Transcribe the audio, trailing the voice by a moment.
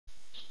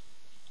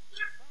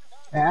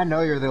Yeah, I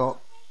know you're the old.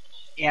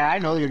 Yeah, I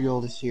know you're the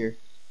oldest here.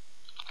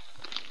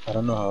 I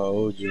don't know how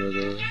old you are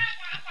though.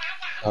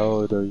 How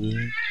old are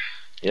you?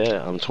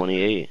 Yeah, I'm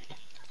 28.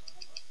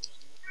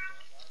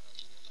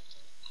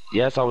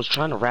 Yes, I was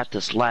trying to wrap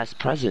this last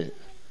present.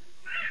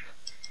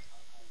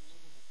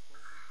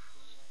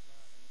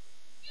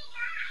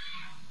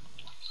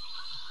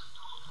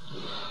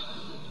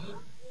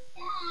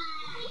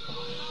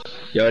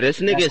 Yo, this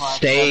That's nigga why I said what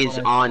stays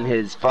I on said.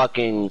 his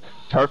fucking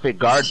perfect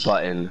guard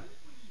button.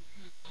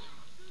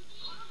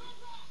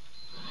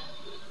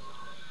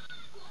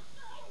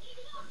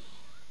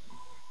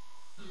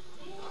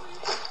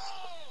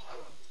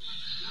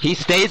 He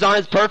stays on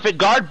his perfect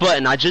guard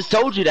button. I just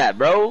told you that,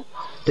 bro.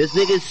 This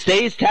nigga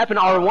stays tapping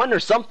R1 or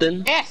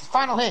something. Yes,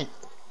 final hit.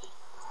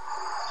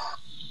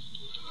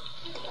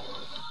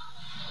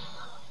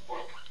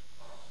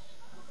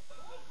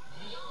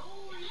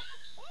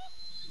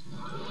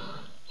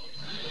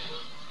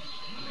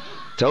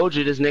 Told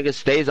you this nigga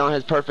stays on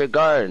his perfect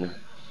guard.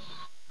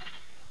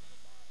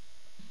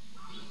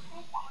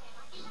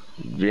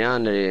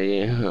 Beyond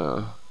it,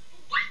 yeah.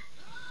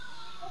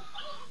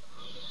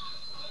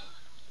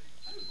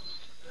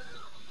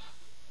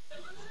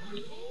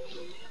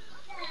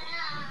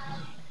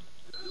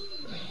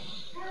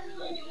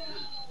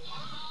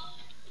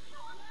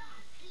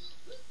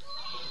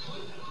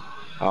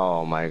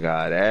 Oh my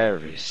god,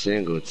 every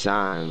single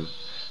time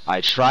I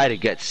try to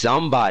get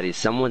somebody,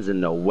 someone's in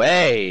the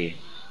way.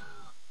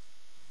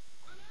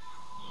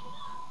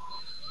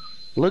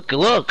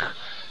 Look,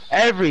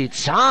 every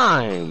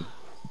time.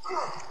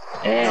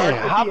 Hey,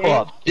 hop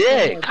off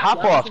dick,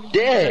 hop off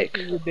dick.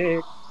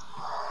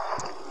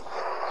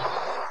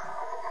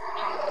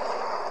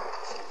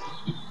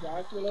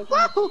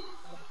 Wahoo!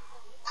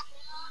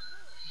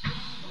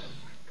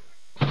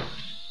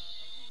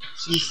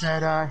 She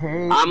said I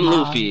hate I'm my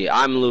Luffy.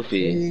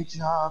 day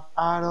job.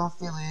 I don't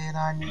feel it.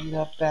 I need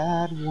a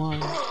bad one.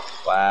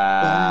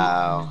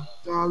 Wow.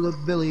 Dollar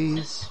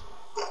billies.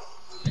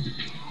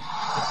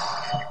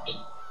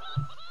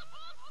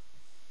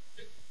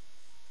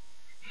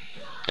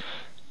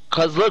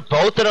 Cause look,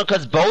 both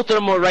of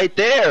them are right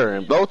there.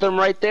 Both of them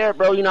right there,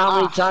 bro. You know how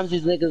many times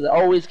these niggas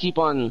always keep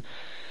on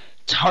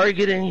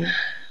targeting?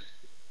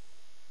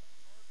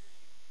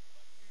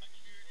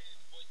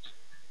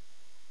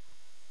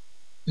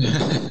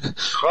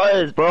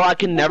 Cause, bro, I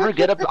can never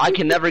get a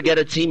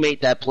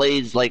teammate that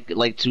plays like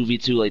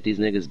 2v2 like these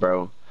niggas,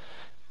 bro.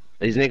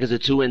 These niggas are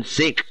too in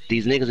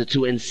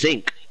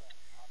sync.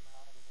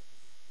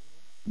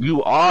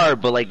 You are,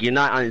 but like you're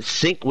not on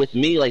sync with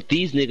me like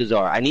these niggas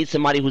are. I need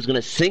somebody who's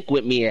gonna sync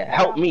with me and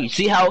help me. You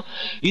see how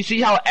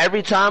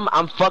every time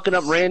I'm fucking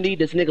up Randy,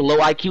 this nigga low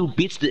IQ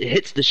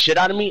hits the shit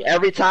out of me.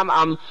 Every time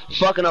I'm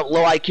fucking up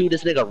low IQ,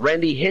 this nigga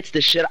Randy hits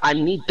the shit. I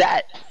need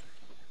that.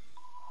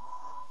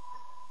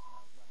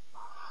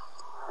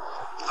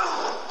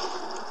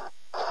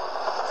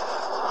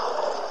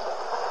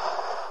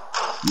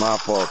 My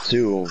fault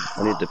too.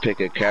 I need to pick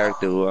a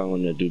character who I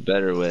want to do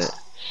better with.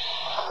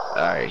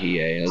 Alright,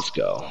 EA, let's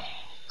go.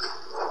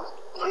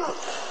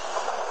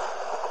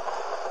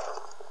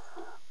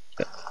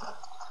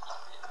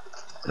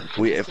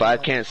 If I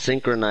can't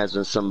synchronize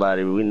with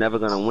somebody, we never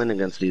gonna win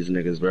against these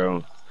niggas,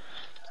 bro.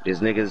 These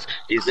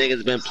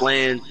niggas been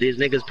playing. These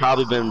niggas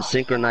probably been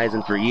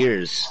synchronizing for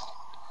years.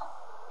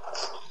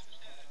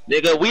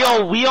 Nigga, we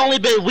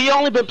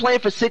only been playing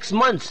for 6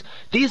 months.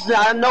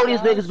 I know these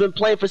niggas been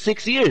playing for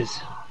 6 years.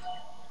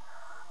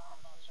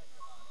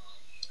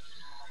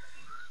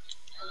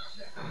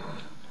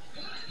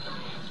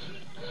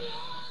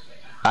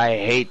 I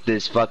hate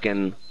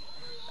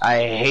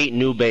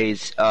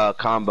Nube's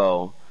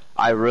combo.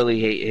 I really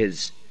hate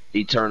his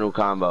eternal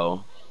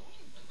combo.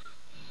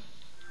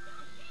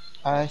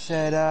 I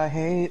said I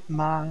hate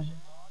my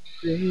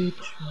bitch.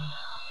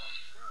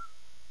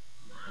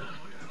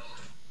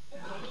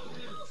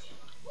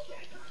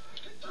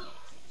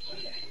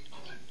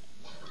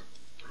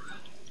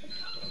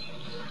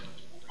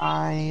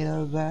 I need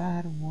a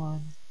bad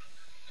one.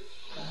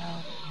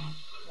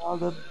 All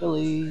the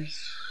billies.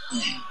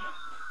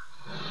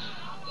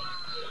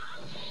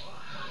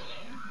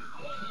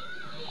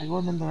 Are you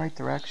going in the right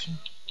direction?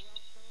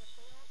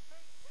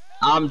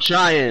 I'm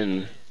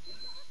trying.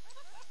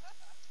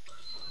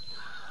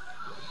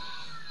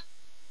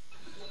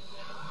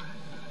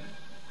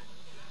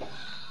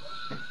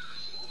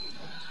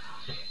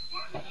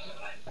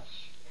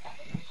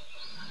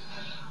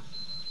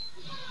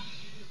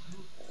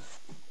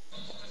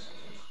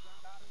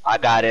 I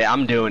got it.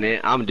 I'm doing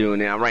it. I'm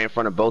right in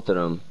front of both of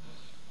them.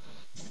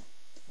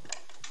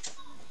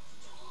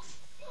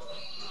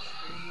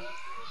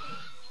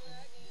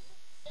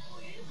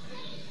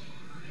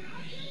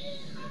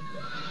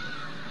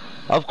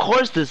 Of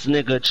course this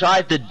nigga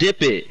tried to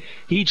dip it.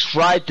 He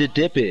tried to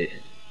dip it.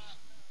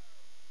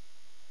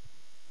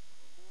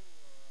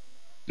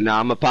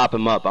 Nah, I'ma pop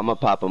him up.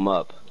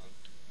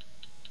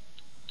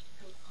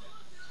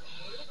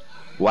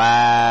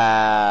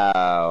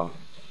 Wow.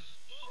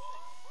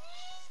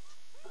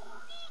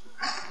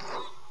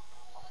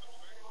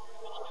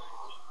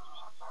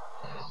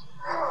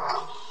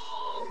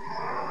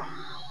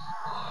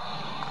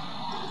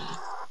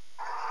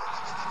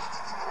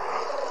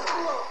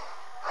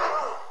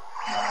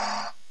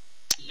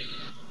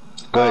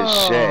 Good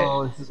shit.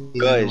 Oh, this is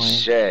Good annoying.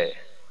 shit.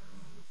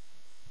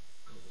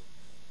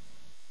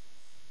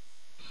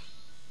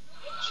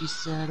 She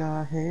said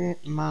I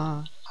hate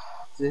my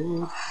dick,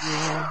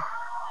 yeah.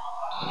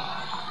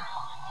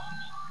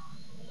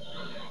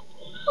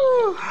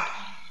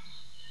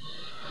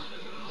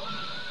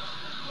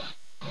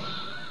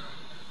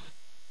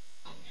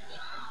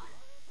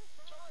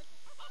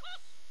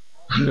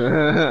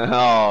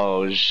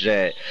 Oh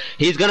shit.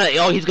 He's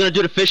gonna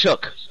do the fish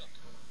hook.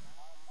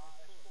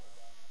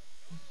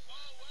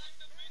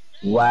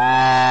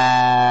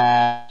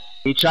 Wow.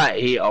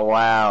 Oh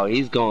wow,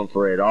 he's going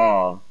for it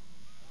all.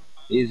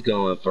 He's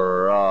going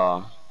for it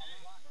all.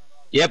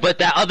 Yeah, but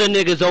that other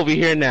nigga's over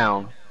here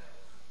now.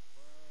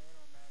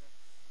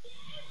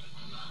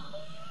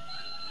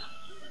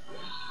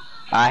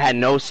 I had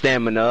no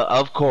stamina,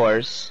 of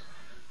course.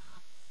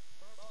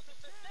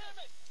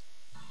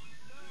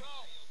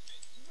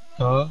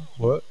 Huh?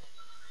 What?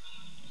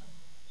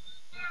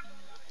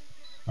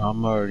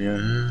 I'm already in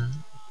here.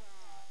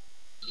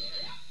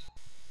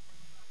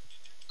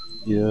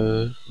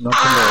 Yeah.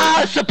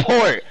 Ah,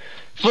 support.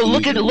 For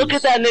look at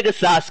Jesus. that nigga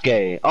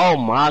Sasuke. Oh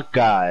my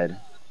god.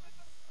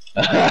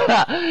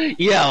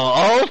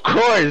 Yo, of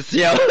course,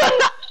 yo.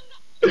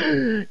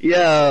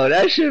 Yo,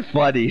 that shit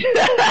funny.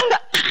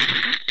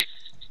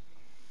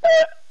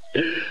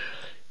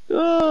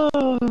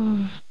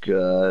 Oh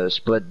gosh,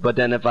 but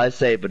then if I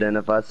say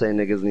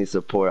niggas need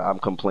support, I'm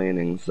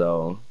complaining.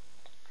 So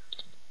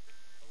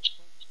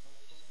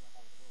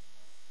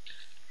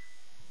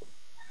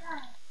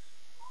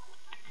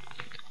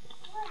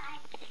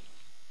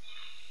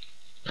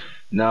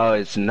no,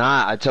 it's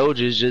not. I told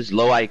you, it's just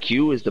low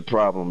IQ is the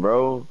problem,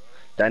 bro.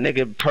 That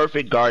nigga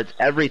perfect guards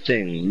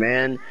everything,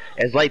 man.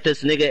 It's like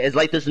this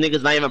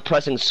nigga's not even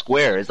pressing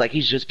square. It's like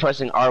he's just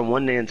pressing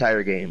R1 the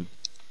entire game.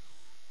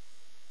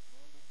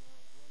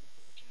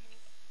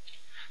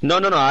 No,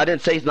 I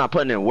didn't say he's not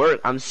putting in work.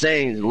 I'm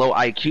saying low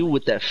IQ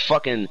with that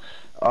fucking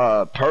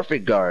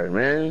perfect guard,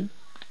 man.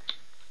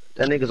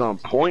 That nigga's on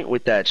point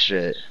with that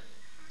shit.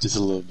 Just a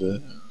little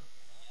bit.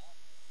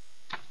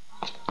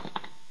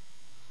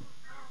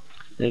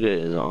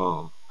 Nigga is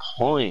on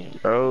point,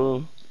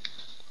 bro.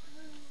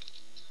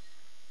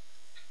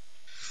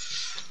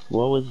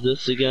 What was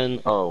this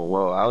again? Oh,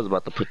 whoa, I was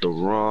about to put the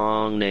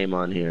wrong name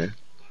on here.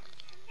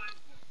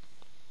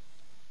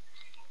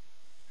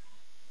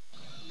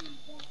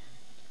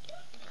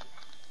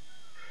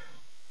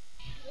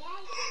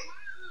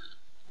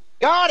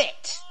 Got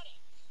it!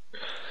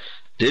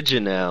 Did you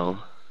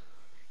now?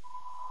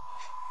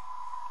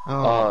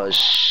 Oh,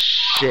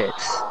 shit.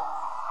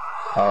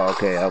 Oh,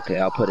 okay,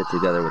 I'll put it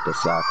together with the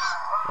socks.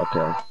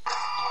 Okay.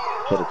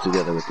 Put it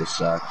together with the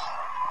socks.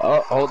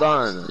 Oh, hold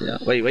on. Yeah.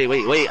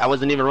 Wait. I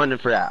wasn't even running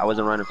for that.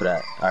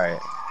 Alright,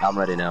 I'm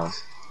ready now.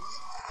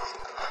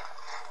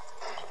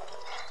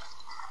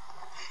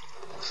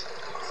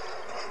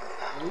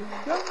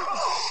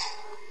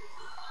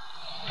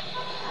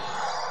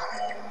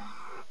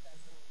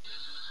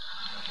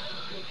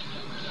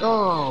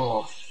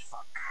 Oh,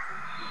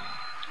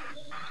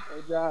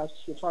 Hey Josh,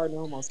 your partner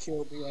almost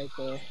killed me right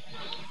there.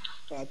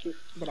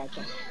 But I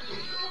thought.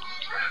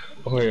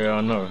 Oh yeah,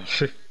 I know.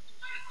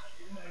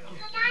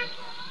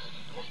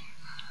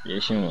 Yeah,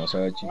 she almost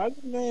heard you. Why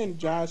does man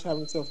Josh have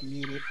himself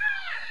muted?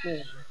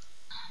 Man.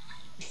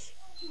 I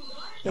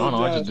don't know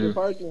what to Josh, do. your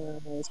partner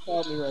almost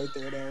called me right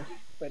there though.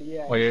 But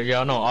yeah. Oh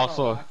yeah, I know.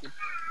 Also,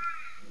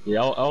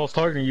 yeah, I was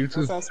talking to you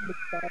too. Once I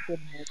switched back and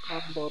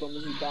comboed him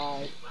and he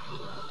died.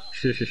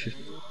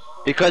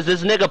 Because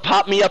this nigga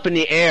popped me up in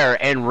the air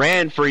and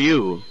ran for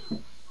you.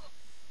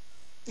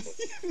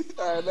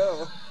 I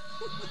know.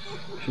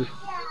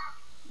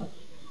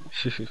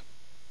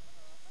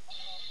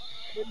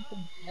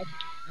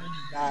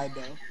 Died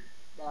though.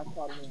 But I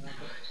caught him in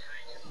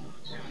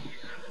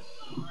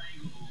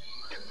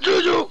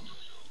Juju!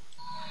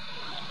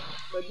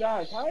 But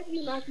Josh, how did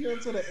he knock you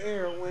into the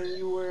air when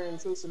you were in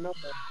Tsunoda?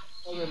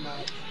 Other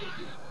match.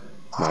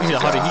 You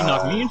said, how did he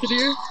knock me into the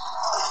air?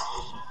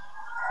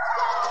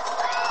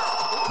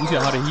 You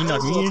said, how did he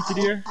knock me into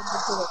the air?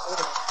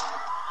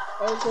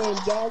 I was saying,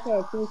 Josh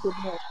had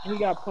Tsunoda, he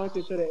got punched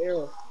into the air.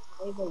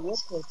 I was like, what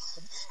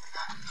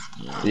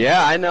the?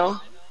 Yeah, I know.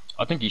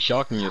 I think he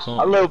shocked me or A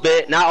something. little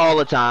bit, not all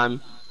the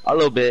time. A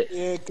little bit.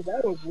 Yeah, because I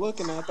was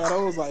looking at that, I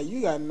was like,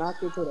 you got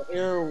knocked into the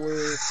air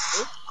with...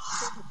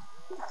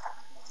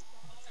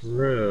 For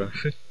real.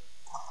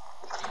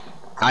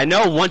 I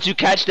know, once you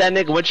catch that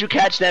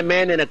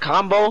man in a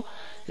combo,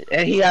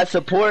 and he has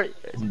support,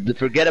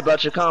 forget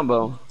about your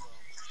combo.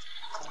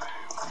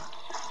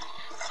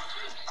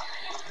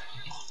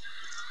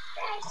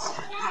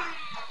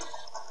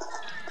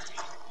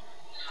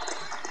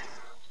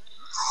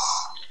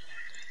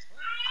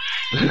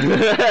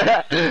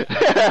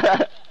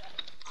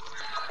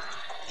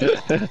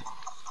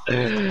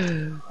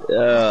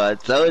 I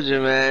told you,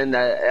 man.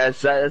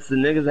 That's the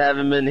niggas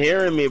haven't been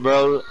hearing me,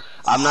 bro.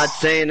 I'm not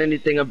saying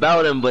anything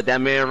about him, but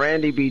that man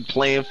Randy be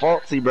playing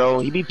falsy, bro.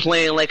 He be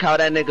playing like how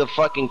that nigga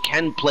fucking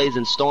Ken plays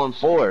in Storm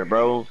 4,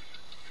 bro.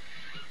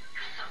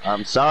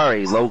 I'm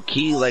sorry, low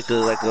key, like a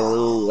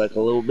little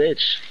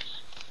bitch.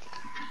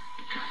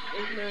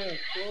 This man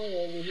Floyd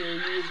over here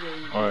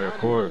using. Alright, of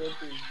course.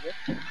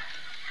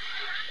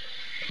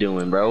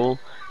 Doing, bro.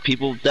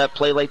 People that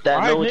play like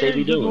that know what they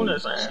be doing.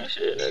 That same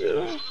shit,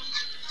 nigga.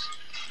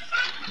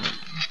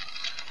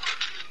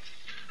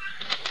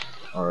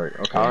 Alright,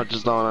 okay. I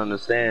just don't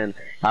understand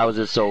how is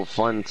it so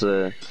fun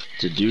to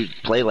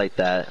play like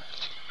that.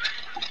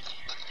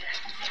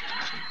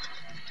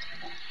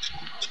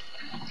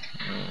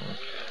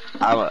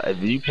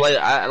 If you play,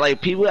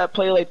 like people that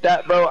play like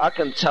that, bro, I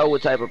can tell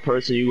what type of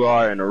person you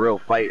are in a real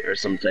fight or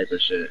some type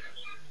of shit.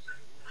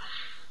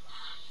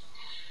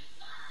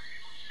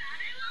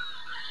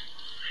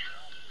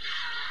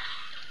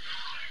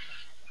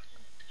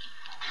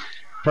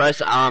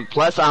 Plus,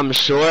 I'm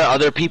sure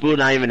other people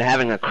not even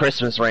having a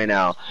Christmas right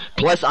now.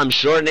 Plus, I'm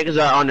sure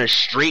niggas are on the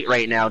street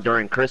right now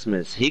during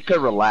Christmas. He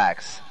could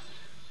relax.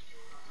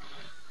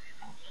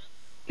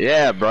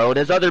 Yeah, bro.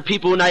 There's other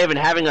people not even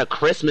having a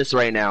Christmas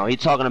right now. He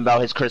talking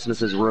about his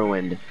Christmas is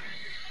ruined.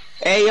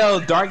 Hey, yo,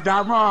 Dark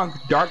not wrong.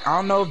 Dark, I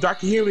don't know if Dark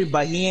can hear me,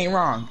 but he ain't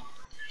wrong.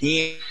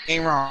 He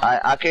ain't wrong.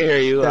 I can hear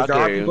you. I There can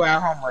are hear people you.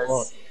 at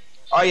home.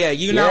 Oh yeah,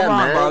 you not Yeah, wrong,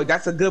 man. bro.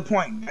 That's a good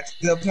point. That's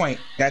a good point.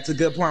 That's a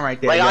good point right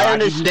there. Like Yo, I give you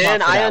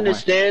understand, props for I that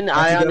understand, one. That's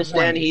I a good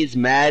understand. point. He's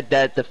mad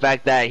that the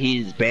fact that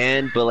he's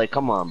banned, but like,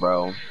 come on,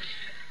 bro.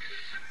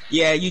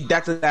 Yeah, you.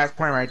 That's a good ass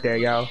point right there,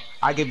 yo.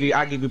 I give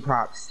you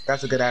props.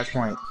 That's a good ass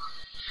point.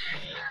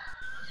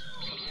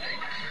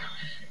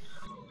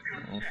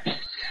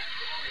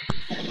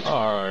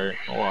 Alright,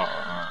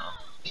 wow.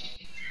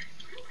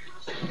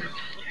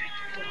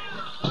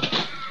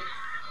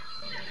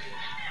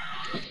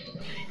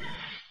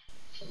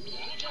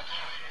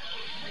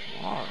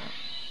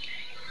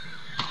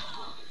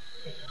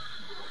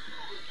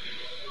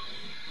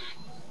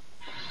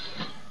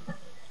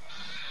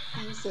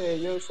 You said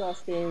yo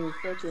Sasuke ain't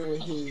fucking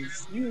with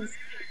his youth.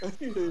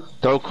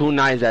 Throw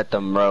kunais at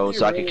them, bro,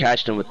 so I can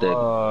catch them with it.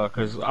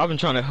 Cause I've been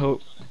trying to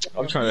help.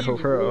 I'm trying to help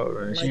her out,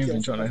 and she ain't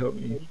been trying to help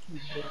me.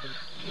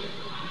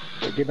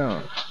 Get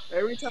down.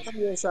 Every time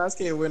you and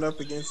Sasuke went up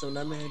against him,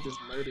 that man just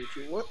murdered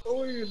you. What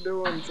were you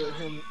doing to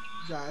him,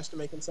 Josh, to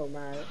make him so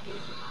mad?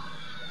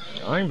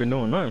 I ain't been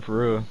doing nothing for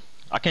real.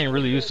 I can't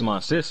really use my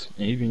assists,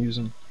 and he been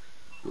using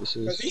Because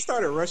assists. he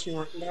started rushing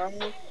down.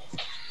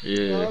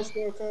 Yeah,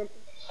 Still coming.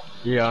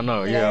 yeah, I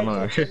know. Yeah, I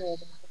know.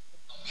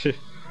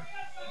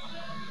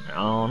 I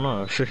don't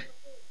know.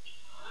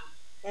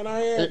 And I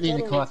had Didn't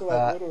need to cut him collect into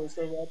like that. little,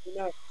 so I did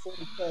not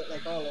fully cut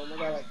like all of them.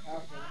 I got like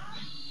half of them.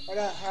 I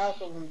got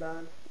half of them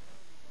done.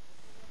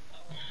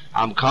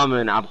 I'm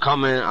coming, I'm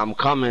coming, I'm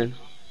coming.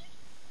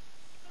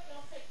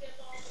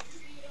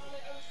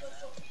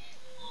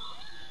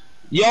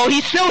 Yo,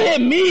 he still hit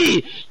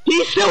me!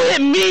 He still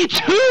hit me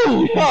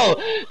too! Yo,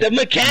 the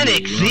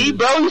mechanics, see,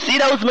 bro? You see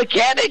those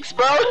mechanics,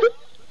 bro?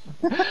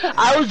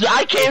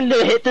 I came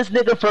to hit this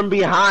nigga from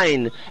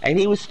behind, and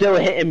he was still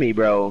hitting me,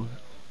 bro.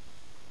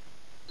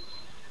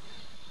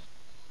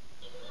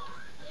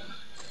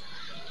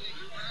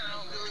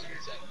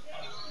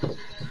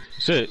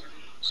 Sit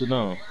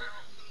down.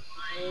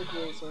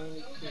 Okay, so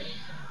okay.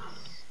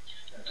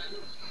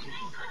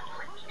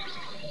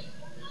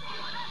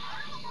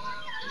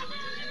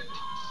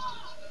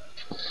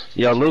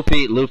 Yo,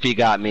 Luffy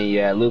got me,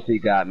 yeah, Luffy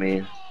got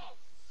me.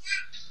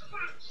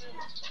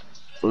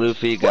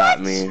 Luffy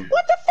got me.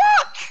 What the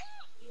fuck?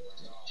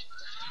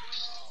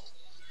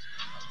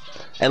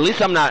 At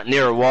least I'm not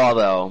near a wall,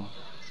 though.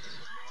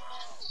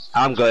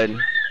 I'm good.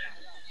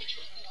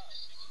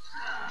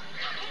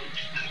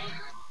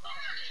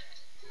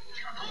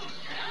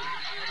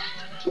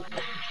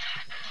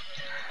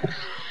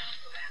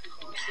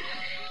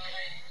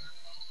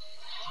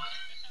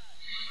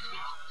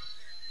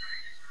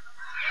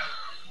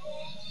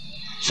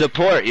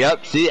 Support,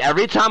 yep. See,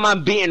 every time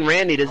I'm beating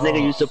Randy, this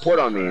nigga use support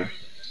on me.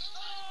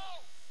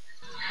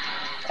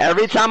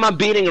 Every time I'm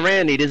beating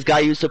Randy, this guy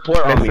used support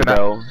on me,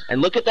 bro.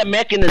 And look at the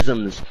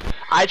mechanisms.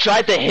 I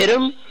tried to hit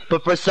him,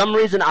 but for some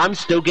reason I'm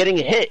still getting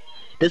hit.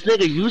 This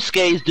nigga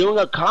Yusuke is doing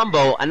a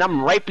combo, and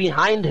I'm right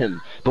behind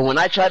him. But when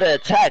I try to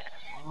attack,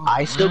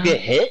 I still get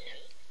hit?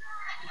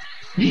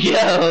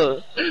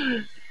 Yo.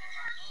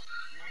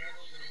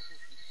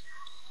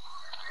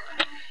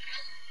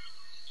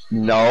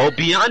 No,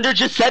 Beyonder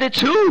just said it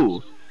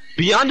too.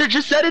 Beyonder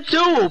just said it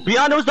too.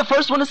 Beyonder was the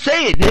first one to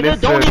say it.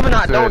 Nigga,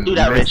 don't do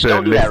that, Rich.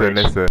 Don't do that, Rich.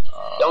 Don't do that, Rich.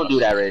 Don't do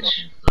that,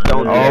 Rich. I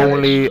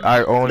only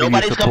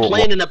Nobody's support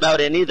complaining about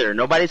it neither.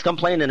 Nobody's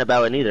complaining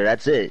about it neither.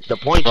 That's it. The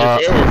point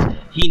just is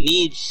he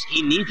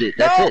needs it.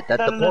 That's it.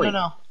 That's the point.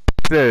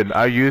 Listen,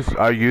 I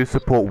use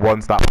support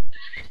ones that.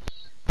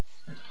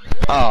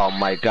 Oh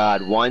my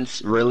God!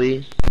 Once,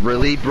 really,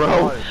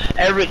 bro.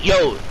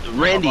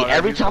 Randy.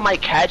 Every time I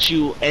catch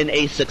you in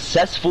a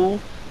successful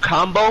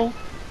combo,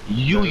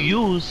 you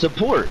use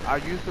support. I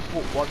used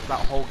support once that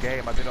whole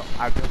game. I didn't.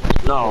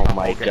 Oh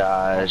my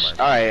gosh!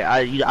 All right,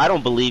 I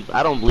don't believe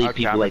Okay,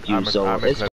 people like you. So it's